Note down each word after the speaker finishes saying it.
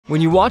When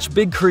you watch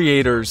big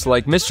creators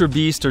like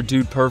MrBeast or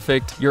Dude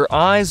Perfect, your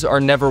eyes are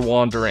never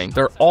wandering.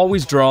 They're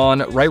always drawn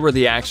right where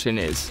the action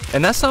is.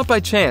 And that's not by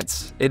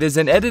chance. It is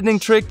an editing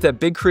trick that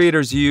big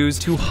creators use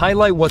to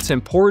highlight what's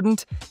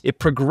important, it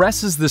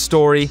progresses the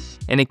story,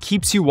 and it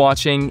keeps you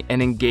watching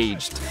and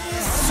engaged.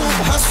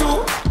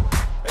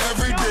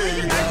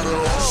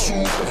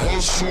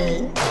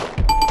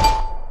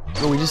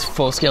 Are we just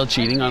full-scale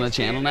cheating on the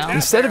channel now?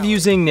 Instead of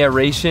using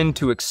narration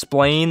to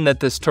explain that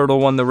this turtle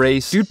won the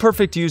race, Dude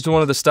Perfect used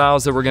one of the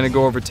styles that we're gonna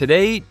go over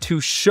today to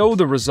show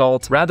the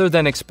result rather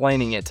than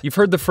explaining it. You've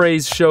heard the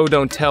phrase show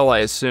don't tell, I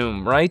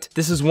assume, right?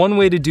 This is one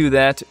way to do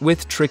that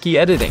with tricky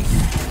editing.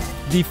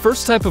 The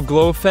first type of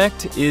glow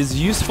effect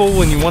is useful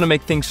when you want to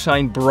make things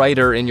shine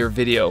brighter in your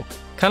video.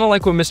 Kind of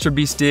like what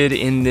MrBeast did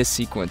in this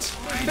sequence.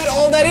 Fit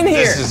all that in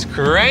here. This is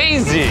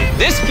crazy.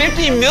 This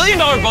 $50 million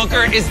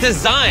bunker is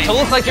designed to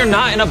look like you're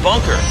not in a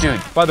bunker.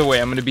 Dude, by the way,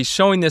 I'm going to be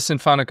showing this in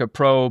Final Cut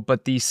Pro,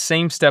 but the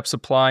same steps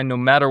apply no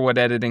matter what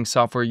editing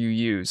software you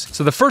use.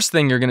 So the first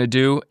thing you're going to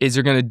do is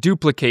you're going to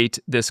duplicate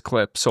this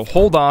clip. So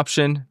hold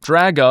Option,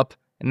 drag up,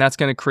 and that's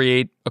going to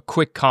create a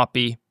quick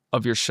copy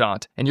of your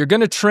shot. And you're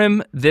gonna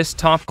trim this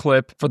top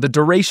clip for the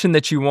duration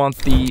that you want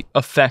the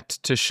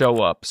effect to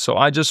show up. So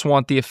I just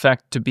want the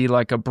effect to be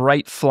like a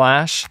bright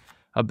flash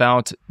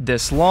about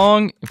this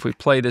long. If we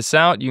play this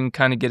out, you can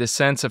kind of get a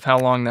sense of how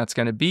long that's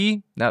gonna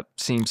be. That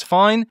seems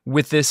fine.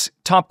 With this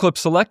top clip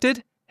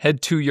selected,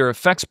 head to your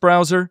effects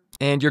browser,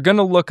 and you're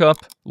gonna look up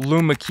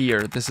Luma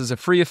Keyer. This is a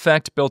free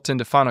effect built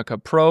into Final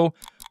Cut Pro.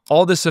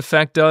 All this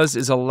effect does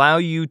is allow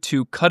you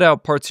to cut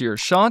out parts of your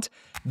shot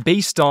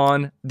based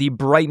on the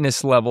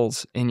brightness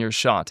levels in your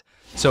shot.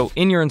 So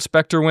in your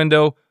inspector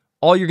window,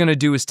 all you're gonna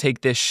do is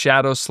take this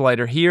shadow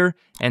slider here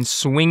and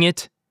swing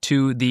it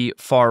to the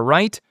far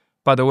right.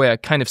 By the way, I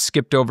kind of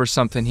skipped over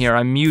something here.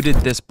 I muted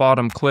this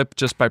bottom clip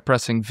just by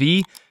pressing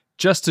V,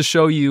 just to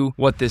show you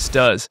what this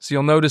does. So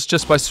you'll notice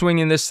just by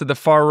swinging this to the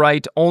far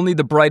right, only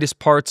the brightest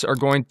parts are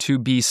going to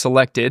be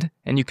selected,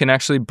 and you can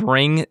actually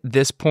bring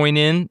this point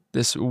in,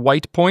 this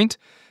white point.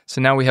 So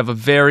now we have a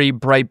very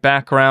bright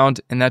background,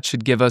 and that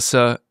should give us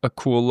a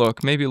cool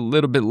look. Maybe a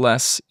little bit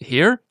less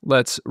here.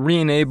 Let's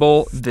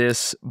re-enable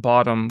this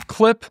bottom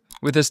clip.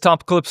 With this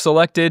top clip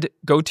selected,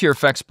 go to your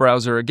effects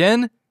browser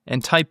again,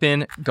 and type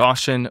in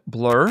Gaussian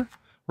blur.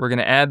 We're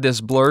gonna add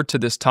this blur to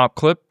this top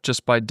clip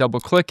just by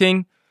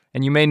double-clicking.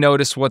 And you may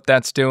notice what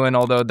that's doing,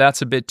 although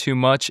that's a bit too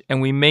much.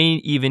 And we may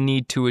even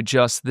need to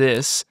adjust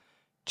this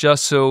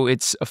just so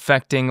it's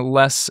affecting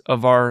less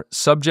of our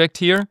subject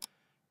here.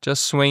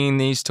 Just swinging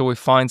these till we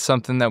find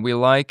something that we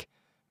like.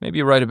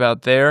 Maybe right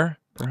about there,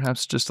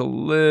 perhaps just a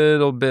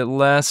little bit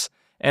less.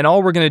 And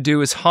all we're gonna do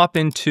is hop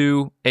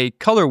into a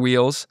color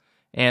wheels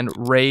and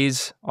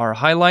raise our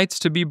highlights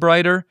to be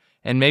brighter,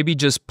 and maybe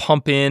just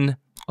pump in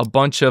a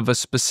bunch of a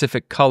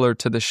specific color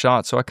to the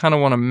shot. So I kind of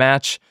want to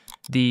match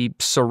the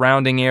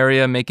surrounding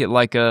area, make it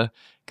like a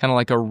kind of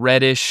like a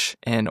reddish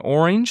and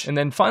orange. And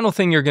then final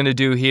thing you're gonna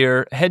do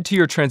here, head to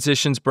your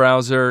transitions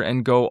browser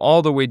and go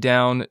all the way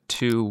down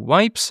to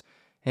wipes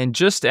and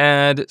just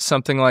add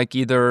something like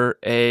either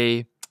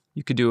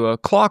you could do a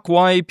clock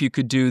wipe, you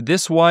could do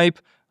this wipe.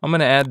 I'm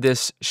gonna add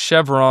this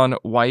chevron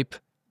wipe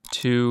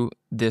to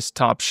this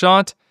top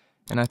shot,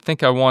 and I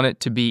think I want it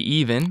to be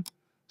even.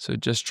 So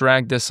just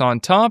drag this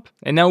on top,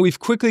 and now we've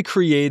quickly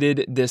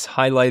created this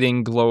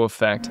highlighting glow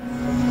effect.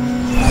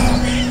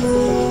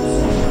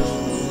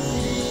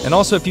 And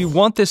also, if you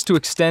want this to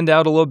extend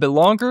out a little bit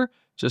longer,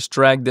 just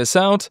drag this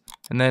out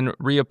and then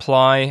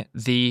reapply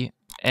the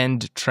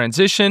end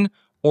transition,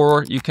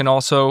 or you can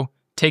also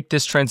take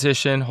this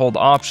transition, hold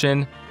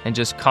Option, and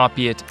just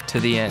copy it to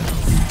the end.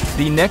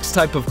 The next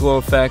type of glow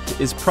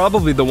effect is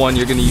probably the one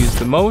you're gonna use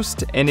the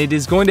most, and it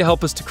is going to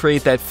help us to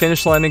create that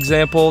finish line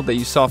example that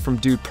you saw from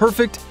Dude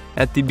Perfect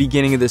at the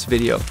beginning of this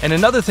video. And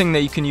another thing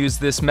that you can use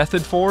this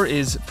method for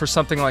is for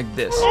something like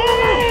this.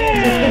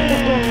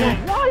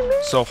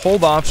 So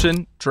hold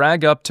Option,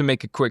 drag up to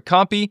make a quick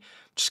copy.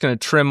 Just gonna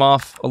trim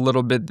off a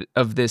little bit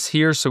of this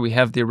here so we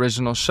have the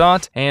original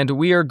shot. And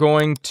we are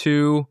going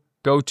to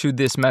go to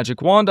this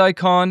magic wand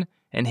icon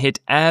and hit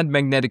Add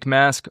Magnetic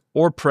Mask,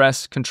 or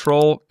press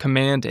Control,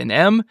 Command, and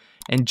M,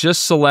 and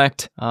just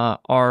select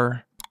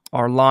our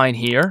line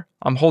here.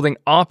 I'm holding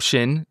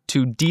Option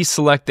to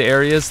deselect the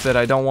areas that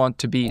I don't want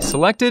to be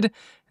selected,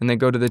 and then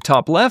go to the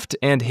top left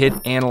and hit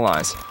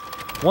Analyze.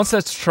 Once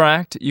that's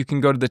tracked, you can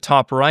go to the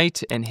top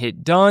right and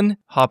hit Done,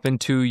 hop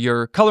into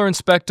your color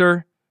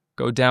inspector,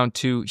 go down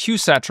to Hue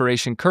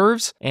Saturation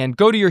Curves, and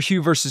go to your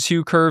Hue versus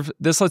Hue curve.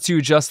 This lets you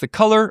adjust the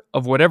color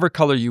of whatever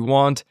color you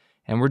want,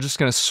 and we're just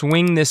gonna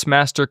swing this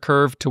master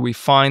curve till we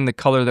find the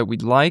color that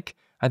we'd like.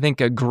 I think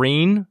a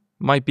green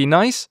might be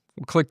nice.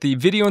 We'll click the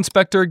video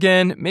inspector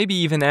again, maybe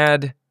even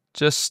add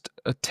just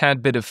a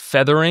tad bit of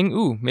feathering.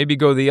 Ooh, maybe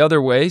go the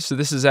other way. So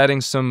this is adding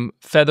some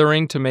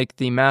feathering to make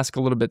the mask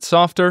a little bit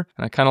softer.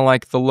 And I kind of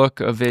like the look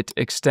of it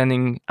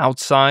extending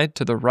outside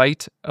to the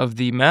right of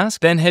the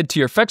mask. Then head to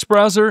your effects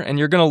browser and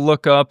you're gonna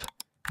look up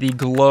the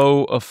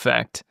glow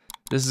effect.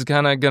 This is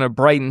kind of gonna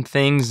brighten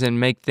things and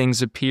make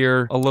things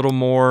appear a little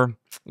more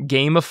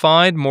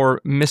gamified,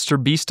 more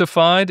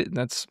MrBeastified.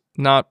 That's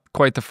not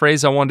quite the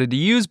phrase I wanted to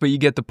use, but you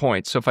get the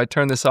point. So if I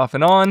turn this off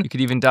and on, you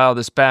could even dial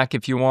this back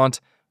if you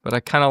want, but I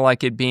kind of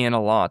like it being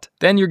a lot.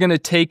 Then you're gonna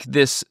take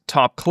this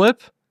top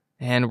clip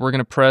and we're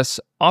gonna press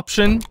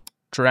Option,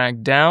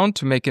 drag down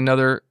to make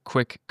another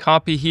quick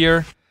copy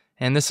here.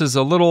 And this is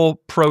a little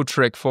pro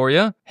trick for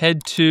you.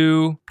 Head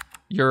to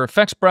your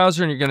effects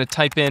browser and you're gonna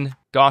type in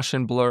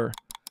Gaussian blur.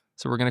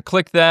 So we're gonna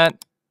click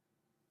that,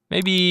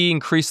 maybe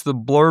increase the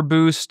blur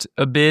boost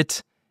a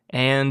bit.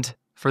 And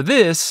for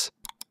this,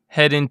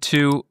 head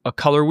into a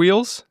color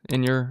wheels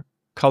in your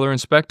color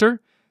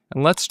inspector.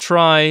 And let's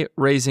try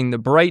raising the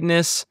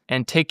brightness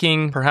and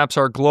taking perhaps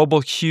our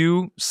global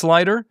hue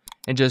slider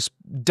and just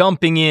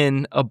dumping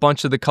in a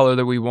bunch of the color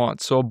that we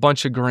want. So a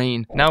bunch of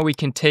green. Now we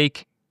can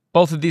take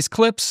both of these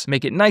clips,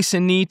 make it nice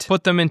and neat,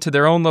 put them into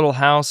their own little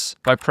house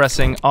by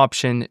pressing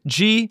Option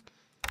G,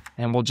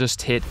 and we'll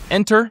just hit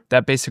enter.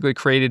 That basically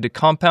created a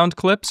compound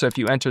clip. So if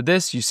you enter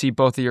this, you see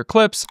both of your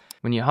clips.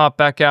 When you hop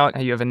back out,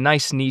 you have a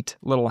nice, neat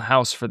little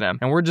house for them.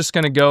 And we're just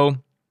gonna go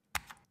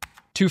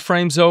 2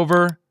 frames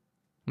over.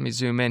 Let me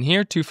zoom in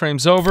here, 2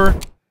 frames over,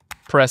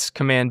 press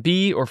Command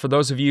B, or for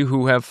those of you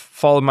who have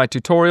followed my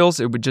tutorials,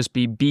 it would just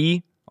be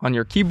B on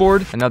your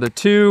keyboard. Another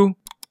 2,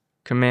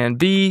 Command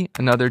B,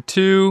 another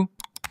 2,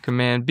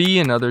 Command B,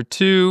 another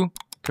 2,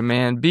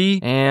 Command B,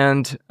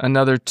 and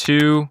another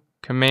 2,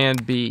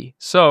 Command B.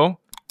 So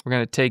we're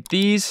gonna take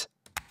these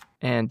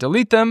and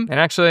delete them. And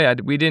actually,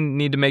 we didn't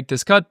need to make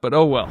this cut, but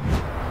oh well.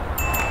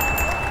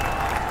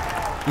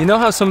 You know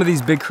how some of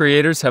these big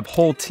creators have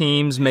whole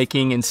teams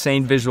making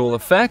insane visual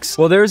effects?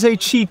 Well, there's a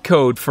cheat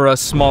code for us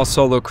small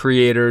solo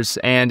creators,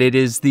 and it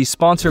is the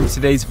sponsor of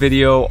today's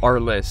video,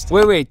 Artlist.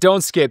 Wait,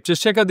 don't skip.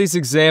 Just check out these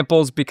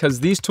examples because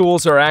these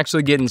tools are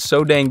actually getting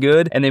so dang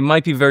good, and they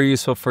might be very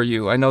useful for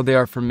you. I know they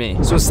are for me.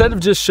 So instead of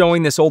just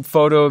showing this old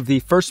photo of the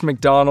first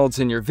McDonald's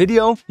in your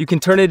video, you can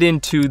turn it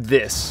into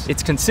this.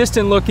 It's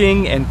consistent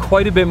looking and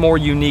quite a bit more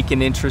unique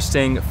and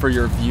interesting for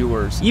your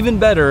viewers. Even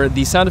better,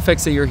 the sound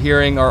effects that you're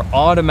hearing are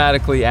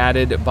automatically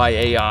added by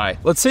AI.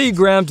 Let's say you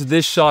grabbed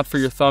this shot for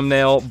your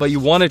thumbnail, but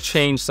you want to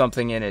change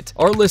something in it.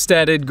 Artlist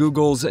added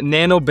Google's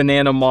Nano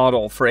Banana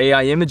model for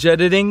AI image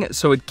editing,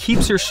 so it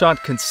keeps your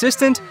shot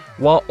consistent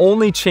while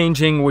only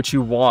changing what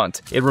you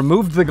want. It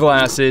removed the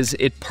glasses,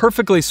 it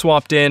perfectly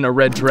swapped in a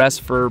red dress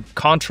for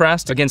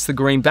contrast against the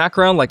green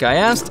background like I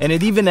asked, and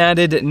it even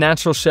added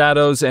natural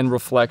shadows and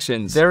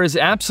reflections. There is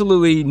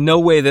absolutely no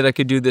way that I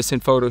could do this in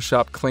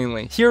Photoshop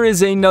cleanly. Here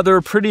is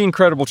another pretty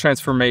incredible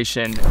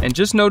transformation, and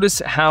just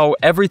notice how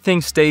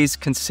everything stays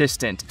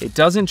consistent. It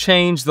doesn't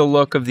change the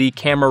look of the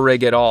camera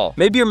rig at all.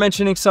 Maybe you're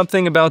mentioning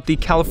something about the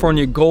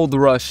California gold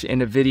rush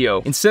in a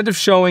video. Instead of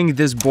showing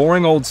this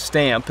boring old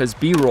stamp as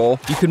B-roll,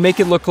 you could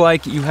make it look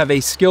like you have a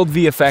skilled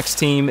VFX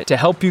team to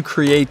help you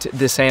create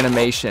this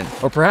animation.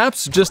 Or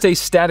perhaps just a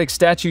static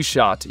statue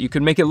shot. You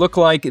could make it look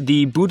like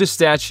the Buddha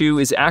statue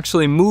is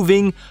actually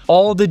moving,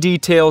 all the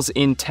details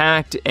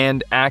intact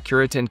and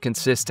accurate and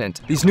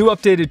consistent. These new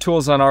updated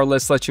tools on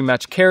Artlist let you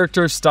match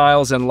characters,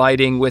 styles, and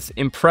lighting with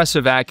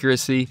impressive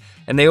accuracy,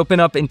 and they open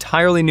up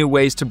entirely new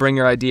ways to bring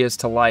your ideas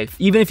to life,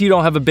 even if you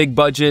don't have a big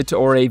budget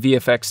or a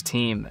VFX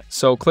team.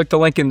 So click the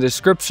link in the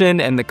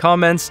description and the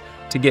comments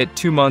to get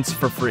 2 months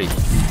for free.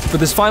 For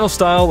this final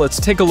style, let's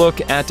take a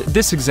look at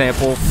this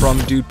example from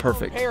Dude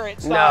Perfect.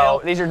 No,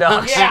 these are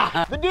ducks.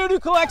 Yeah, the dude who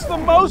collects the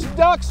most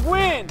ducks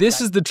wins. This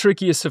is the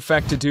trickiest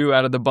effect to do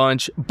out of the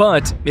bunch,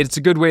 but it's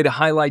a good way to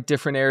highlight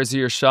different areas of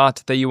your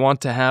shot that you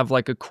want to have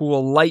like a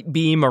cool light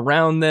beam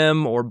around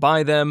them or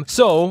by them.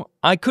 So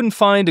I couldn't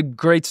find a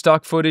great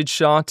stock footage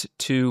shot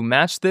to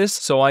match this,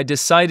 so I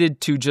decided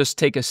to just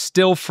take a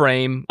still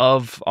frame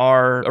of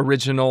our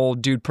original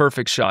Dude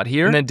Perfect shot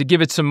here. And then to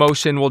give it some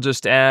motion, we'll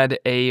just add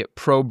a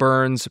Pro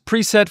Burns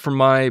preset from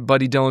my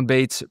buddy Dylan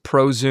Bates'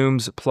 Pro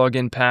Zooms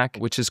plugin pack,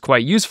 which is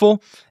quite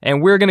useful.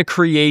 And we're gonna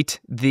create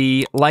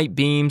the light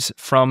beams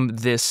from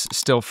this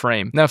still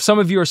frame. Now, if some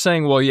of you are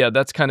saying, well, yeah,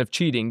 that's kind of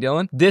cheating,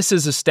 Dylan. This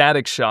is a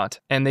static shot,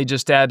 and they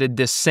just added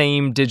this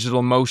same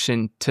digital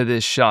motion to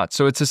this shot.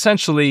 So it's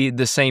essentially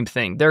the same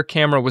thing. Their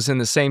camera was in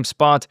the same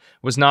spot,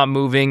 was not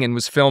moving, and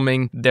was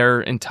filming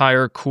their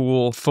entire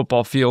cool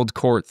football field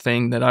court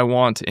thing that I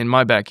want in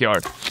my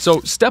backyard.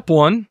 So step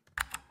 1,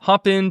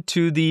 hop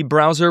into the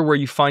browser where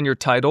you find your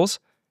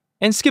titles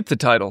and skip the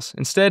titles.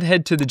 Instead,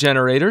 head to the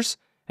generators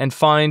and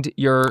find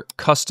your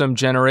custom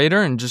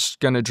generator, and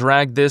just gonna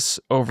drag this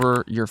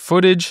over your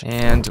footage,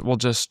 and we'll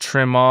just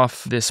trim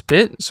off this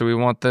bit. So we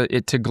want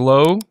it to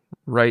glow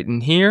right in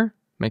here.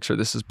 Make sure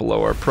this is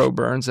below our Pro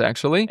Burns,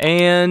 actually.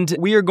 And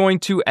we are going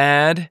to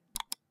add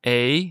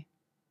a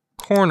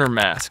corner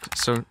mask.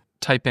 So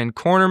type in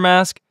corner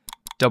mask,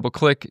 double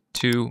click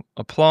to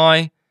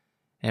apply,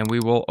 and we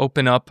will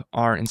open up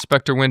our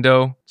inspector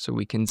window so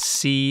we can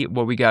see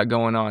what we got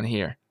going on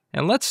here.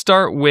 And let's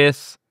start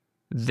with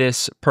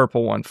this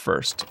purple one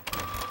first.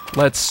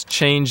 Let's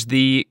change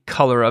the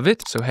color of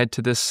it. So head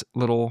to this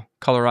little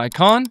color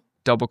icon,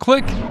 double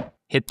click,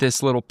 hit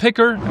this little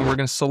picker, and we're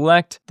gonna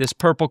select this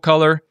purple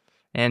color.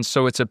 And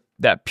so it's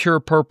that pure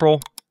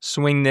purple,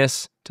 swing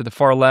this to the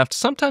far left.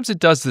 Sometimes it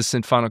does this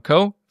in Final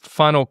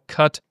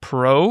Cut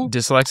Pro.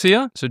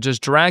 Dyslexia. So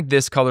just drag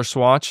this color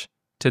swatch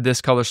to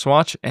this color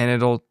swatch and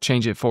it'll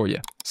change it for you.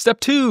 Step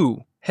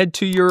 2, head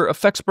to your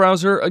effects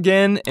browser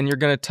again, and you're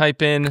gonna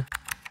type in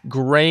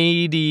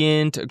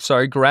graduated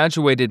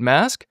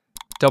mask.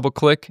 Double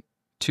click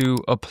to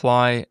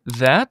apply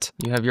that.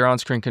 You have your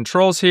on-screen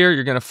controls here.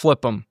 You're gonna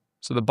flip them.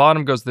 So the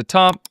bottom goes to the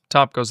top,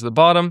 top goes to the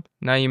bottom.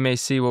 Now you may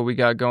see what we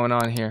got going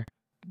on here.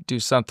 Do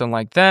something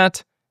like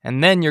that.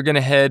 And then you're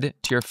gonna head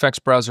to your effects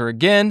browser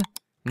again,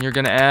 and you're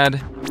gonna add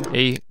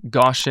a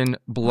Gaussian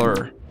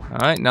blur. All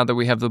right, now that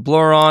we have the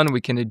blur on,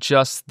 we can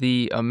adjust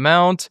the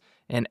amount.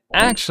 And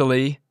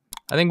actually,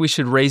 I think we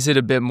should raise it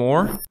a bit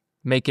more,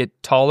 make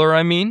it taller,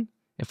 I mean,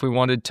 if we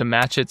wanted to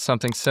match it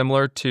something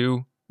similar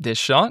to this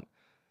shot.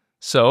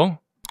 So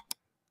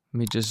let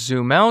me just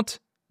zoom out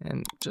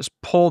and just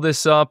pull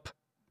this up.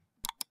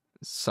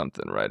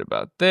 Something right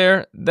about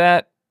there.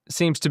 That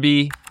seems to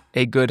be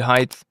a good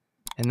height,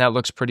 and that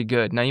looks pretty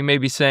good. Now you may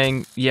be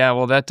saying, yeah,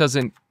 well, that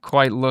doesn't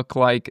quite look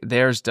like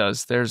theirs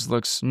does. Theirs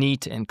looks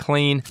neat and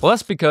clean. Well,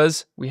 that's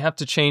because we have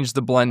to change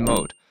the blend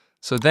mode.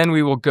 So then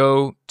we will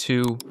go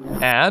to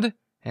add,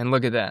 and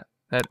look at that.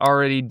 That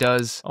already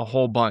does a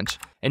whole bunch.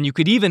 And you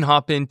could even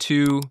hop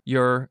into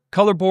your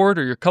color board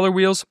or your color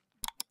wheels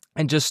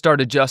and just start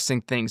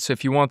adjusting things. So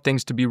if you want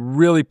things to be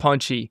really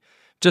punchy,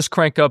 just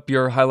crank up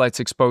your highlights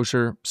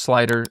exposure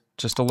slider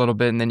just a little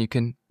bit, and then you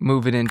can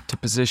move it into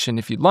position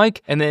if you'd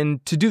like. And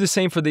then to do the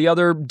same for the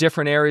other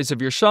different areas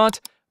of your shot,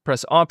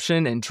 press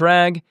Option and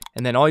drag,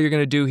 and then all you're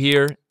gonna do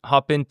here,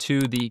 hop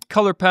into the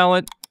color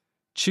palette,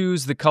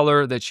 choose the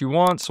color that you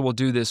want. So we'll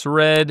do this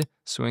red,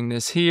 swing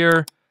this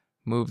here,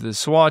 move the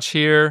swatch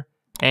here,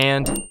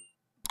 and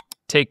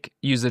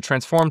use the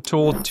transform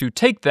tool to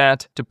take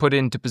that to put it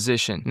into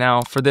position.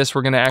 Now for this,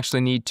 we're gonna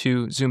actually need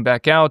to zoom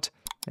back out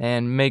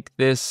and make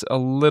this a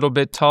little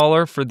bit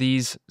taller for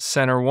these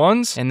center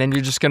ones. And then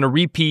you're just gonna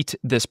repeat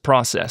this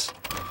process.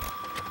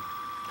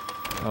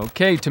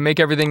 Okay, to make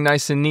everything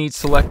nice and neat,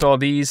 select all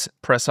these,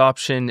 press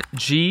Option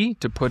G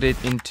to put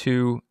it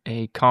into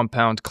a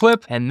compound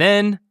clip, and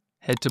then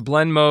head to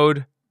blend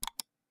mode,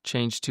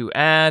 change to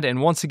add.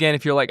 And once again,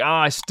 if you're like,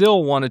 I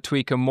still wanna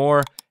tweak them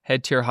more,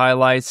 head to your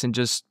highlights and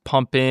just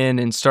pump in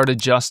and start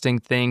adjusting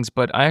things.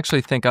 But I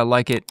actually think I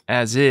like it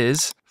as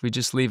is. If we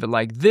just leave it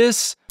like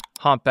this,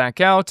 hop back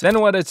out. Then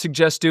what I'd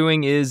suggest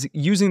doing is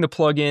using the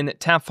plugin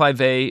Tap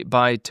 5A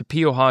by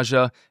Tapio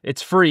Haja.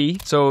 It's free,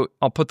 so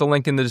I'll put the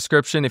link in the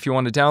description if you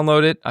want to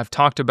download it. I've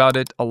talked about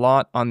it a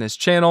lot on this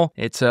channel.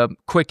 It's a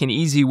quick and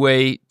easy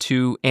way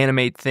to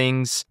animate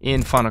things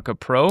in Final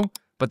Cut Pro.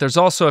 But there's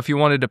also, if you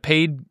wanted a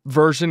paid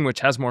version,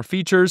 which has more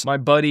features, my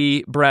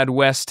buddy Brad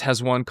West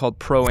has one called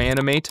Pro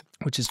Animate,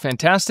 which is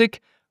fantastic.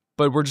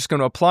 But we're just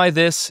going to apply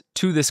this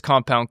to this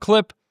compound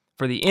clip.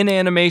 For the in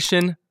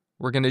animation,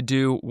 we're gonna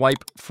do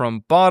wipe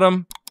from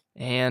bottom,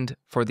 and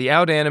for the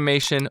out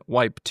animation,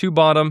 wipe to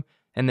bottom,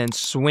 and then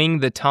swing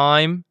the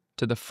time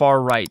to the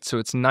far right so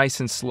it's nice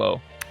and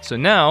slow. So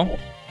now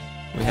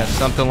we have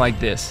something like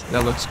this.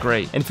 That looks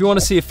great. And if you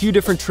wanna see a few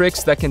different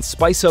tricks that can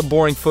spice up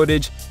boring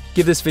footage,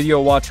 give this video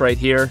a watch right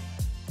here.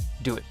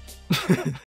 Do it.